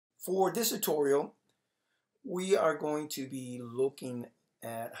For this tutorial, we are going to be looking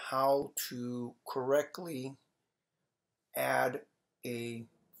at how to correctly add a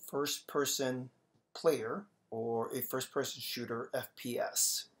first-person player or a first-person shooter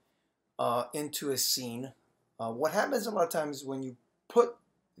FPS into a scene. What happens a lot of times when you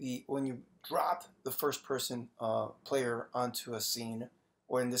drop the first-person player onto a scene,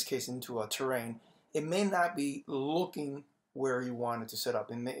 or in this case into a terrain, it may not be looking where you want it to set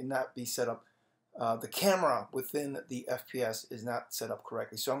up. It may not be set up. The camera within the FPS is not set up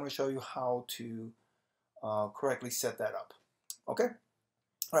correctly. So I'm going to show you how to correctly set that up. Okay?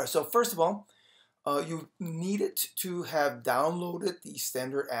 All right, so first of all, you needed to have downloaded the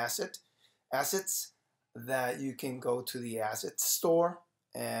standard assets that you can go to the assets store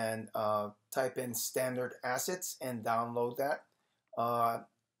and type in standard assets and download that.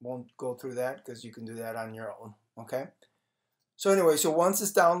 Won't go through that because you can do that on your own. Okay? So anyway, so once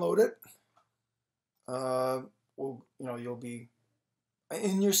it's downloaded, you'll be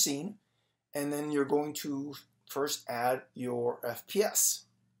in your scene, and then you're going to first add your FPS.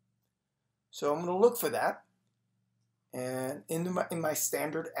 So I'm going to look for that, and in my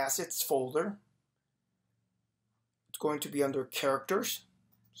standard assets folder, it's going to be under characters.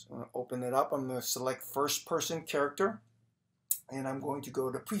 So I'm going to open it up. I'm going to select first person character, and I'm going to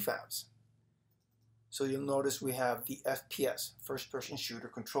go to prefabs. So you'll notice we have the FPS, first person shooter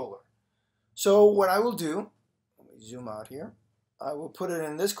controller. So what I will do, let me zoom out here, I will put it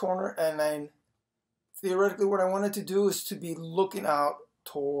in this corner, and then theoretically what I wanted to do is to be looking out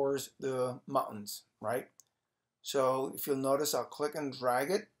towards the mountains, right? So if you'll notice, I'll click and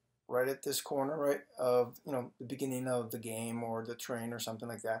drag it right at this corner, right, of the beginning of the game or the terrain or something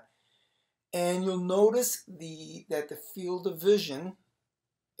like that. And you'll notice that the field of vision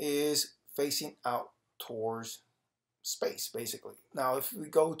is facing out towards space, basically. Now, if we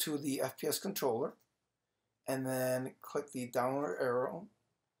go to the FPS controller and then click the downward arrow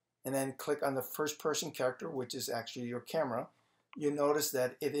and then click on the first person character, which is actually your camera, you notice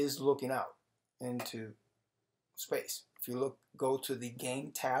that it is looking out into space. If you go to the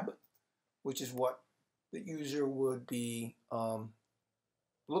game tab, which is what the user would be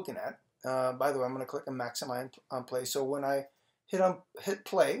looking at. By the way, I'm going to click on maximize on play. So when I hit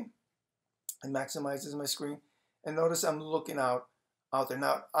play, it maximizes my screen. And notice I'm looking out there.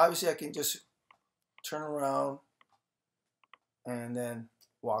 Now, obviously, I can just turn around and then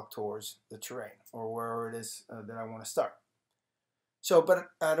walk towards the terrain or wherever it is that I want to start. So, but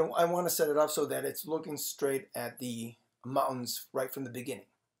I want to set it up so that it's looking straight at the mountains right from the beginning.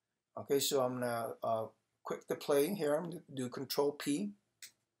 Okay, so I'm gonna click the play here. I'm gonna do Control P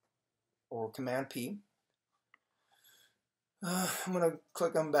or Command P. I'm going to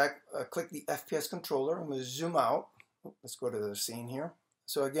click on click the FPS controller. I'm going to zoom out. Let's go to the scene here.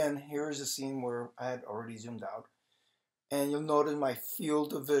 So again, here is a scene where I had already zoomed out. And you'll notice my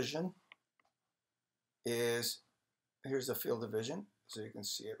field of vision here's the field of vision. So you can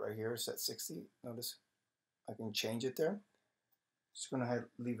see it right here. It's at 60. Notice I can change it there. Just going to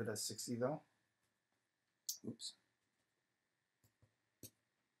leave it at 60 though. Oops.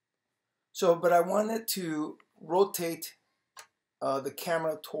 So, but I wanted to rotate the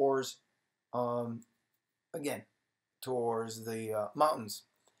camera towards, again, towards the mountains.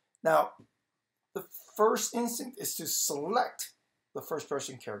 Now, the first instinct is to select the first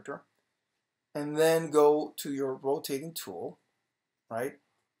person character and then go to your rotating tool, right?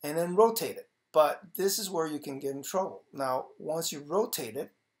 And then rotate it. But this is where you can get in trouble. Now, once you rotate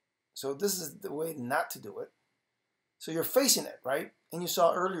it, so this is the way not to do it. So you're facing it, right? And you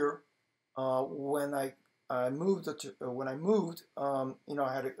saw earlier when I moved, when I moved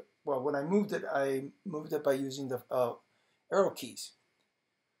it by using the arrow keys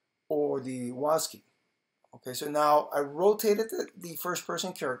or the WASD key. Okay, so now I rotated the first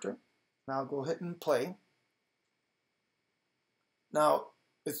person character. Now I'll go ahead and play. Now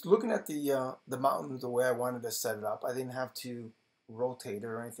it's looking at the mountain the way I wanted to set it up. I didn't have to rotate it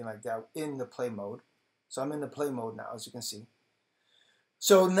or anything like that in the play mode. So I'm in the play mode now, as you can see.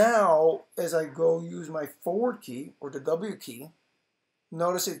 So now, as I go use my forward key or the W key,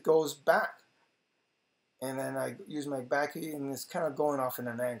 notice it goes back. And then I use my back key, and it's kind of going off in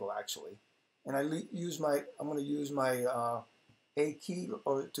an angle actually. And I'm going to use my A key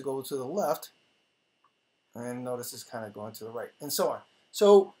to go to the left. And notice it's kind of going to the right, and so on.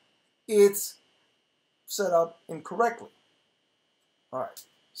 So it's set up incorrectly. All right,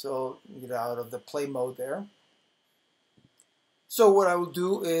 so get out of the play mode there. So what I will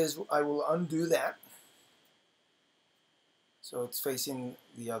do is I will undo that. So it's facing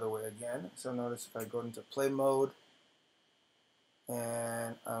the other way again. So notice if I go into play mode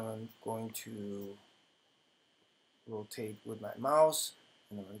and I'm going I'm going to rotate with my mouse,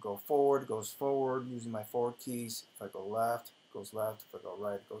 and I'm going to go forward, goes forward using my forward keys. If I go left, it goes left. If I go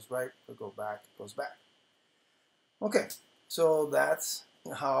right, it goes right. If I go back, it goes back. Okay, so that's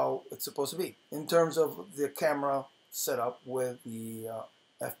how it's supposed to be in terms of the camera setup with the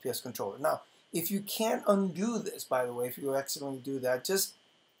FPS controller. Now, if you can't undo this, by the way, if you accidentally do that, just,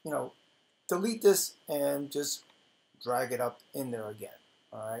 delete this and just drag it up in there again.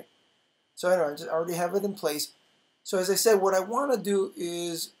 All right. So anyway, I already have it in place. So as I said, what I want to do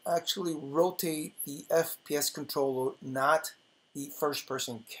is actually rotate the FPS controller, not the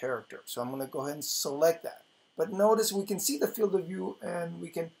first-person character. So I'm going to go ahead and select that. But notice we can see the field of view, and we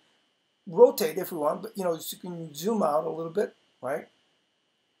can rotate if we want. But so you can zoom out a little bit, right,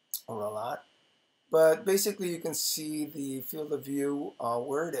 or a lot. But basically, you can see the field of view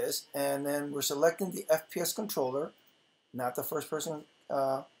where it is, and then we're selecting the FPS controller, not the first-person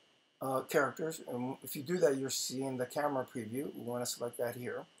characters. And if you do that, you're seeing the camera preview. We want to select that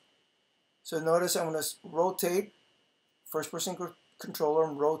here. So notice I'm going to rotate first-person controller.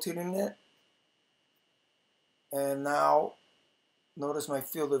 I'm rotating it, and now notice my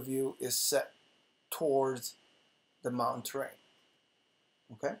field of view is set towards the mountain terrain.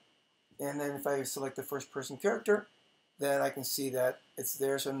 Okay. And then if I select the first-person character, then I can see that it's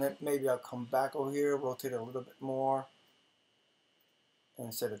there. So maybe I'll come back over here, rotate it a little bit more,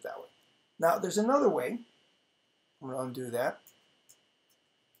 and set it that way. Now, there's another way. I'm going to undo that.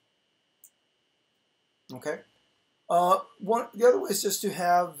 Okay. The other way is just to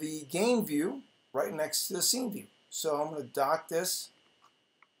have the game view right next to the scene view. So I'm going to dock this.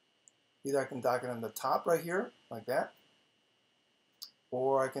 Either I can dock it on the top right here, like that,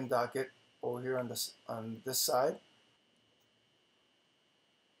 or I can dock it over here on this side.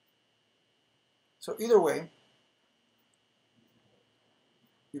 So either way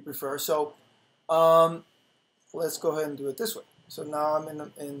you prefer. So let's go ahead and do it this way. So now I'm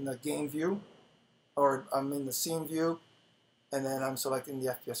in the game view, or I'm in the scene view, and then I'm selecting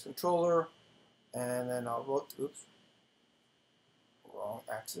the FPS controller, and then I'll rotate. Oops, wrong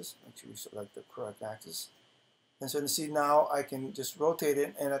axis. Make sure you select the correct axis. And so you see now I can just rotate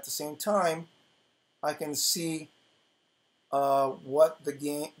it, and at the same time I can see what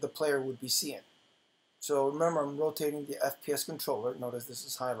the player would be seeing. So remember, I'm rotating the FPS controller. Notice this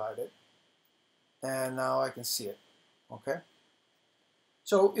is highlighted, and now I can see it. Okay.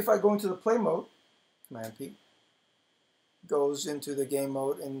 So if I go into the play mode, Command P goes into the game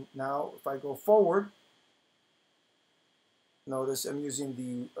mode, and now if I go forward, notice I'm using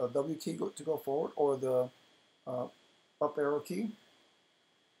the W key to go forward, or the up arrow key.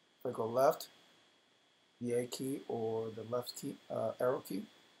 If I go left, the A key, or the left key, arrow key.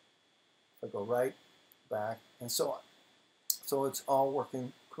 If I go right, back, and so on. So it's all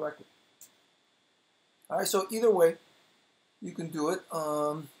working correctly. All right, so either way, you can do it.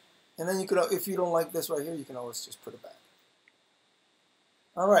 And then you could, if you don't like this right here, you can always just put it back.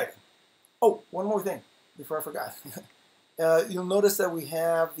 All right. Oh, one more thing before I forgot. You'll notice that we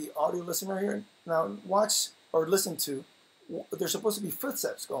have the audio listener here. Now watch or listen to. There's supposed to be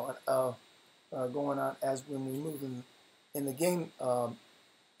footsteps going on as when we move in the game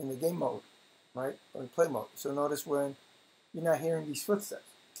mode, right, or play mode. So notice when you're not hearing these footsteps.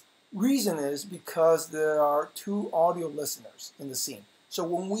 Reason is because there are two audio listeners in the scene. So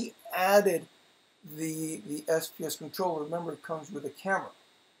when we added the FPS controller, remember it comes with a camera.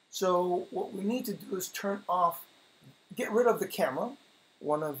 So what we need to do is get rid of the camera.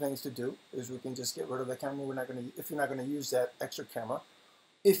 One of the things to do is we can just get rid of the camera. If you're not going to use that extra camera.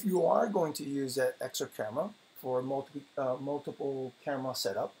 If you are going to use that extra camera for multiple camera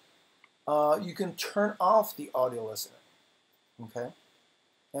setup, you can turn off the audio listener. Okay,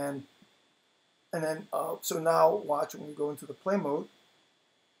 and then so now watch when we go into the play mode.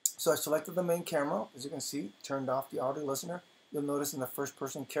 So I selected the main camera, as you can see, turned off the audio listener. You'll notice in the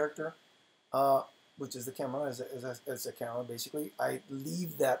first-person character, which is the camera, as a camera basically, I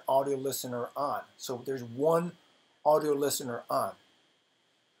leave that audio listener on. So there's one audio listener on.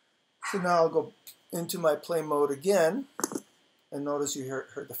 So now I'll go into my play mode again, and notice you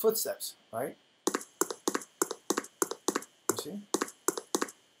heard the footsteps, right? You see?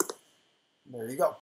 There you go.